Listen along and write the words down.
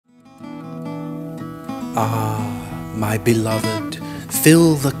Ah, my beloved,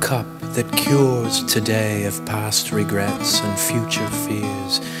 fill the cup that cures today of past regrets and future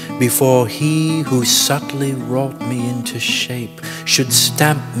fears, before he who subtly wrought me into shape should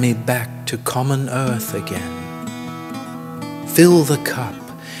stamp me back to common earth again. Fill the cup,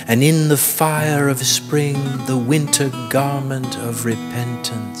 and in the fire of spring the winter garment of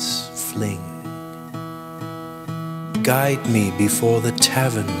repentance fling. Guide me before the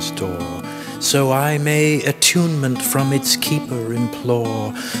tavern's door, so I may attunement from its keeper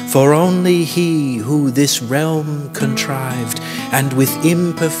implore, for only he who this realm contrived, and with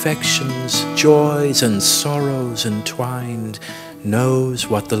imperfections, joys and sorrows entwined, knows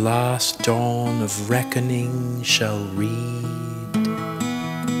what the last dawn of reckoning shall read.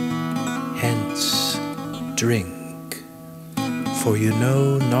 Hence, drink, for you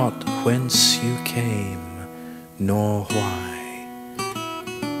know not whence you came, nor why.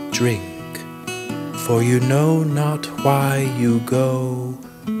 Drink, for you know not why you go,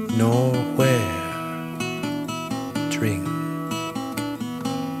 nor where. Drink.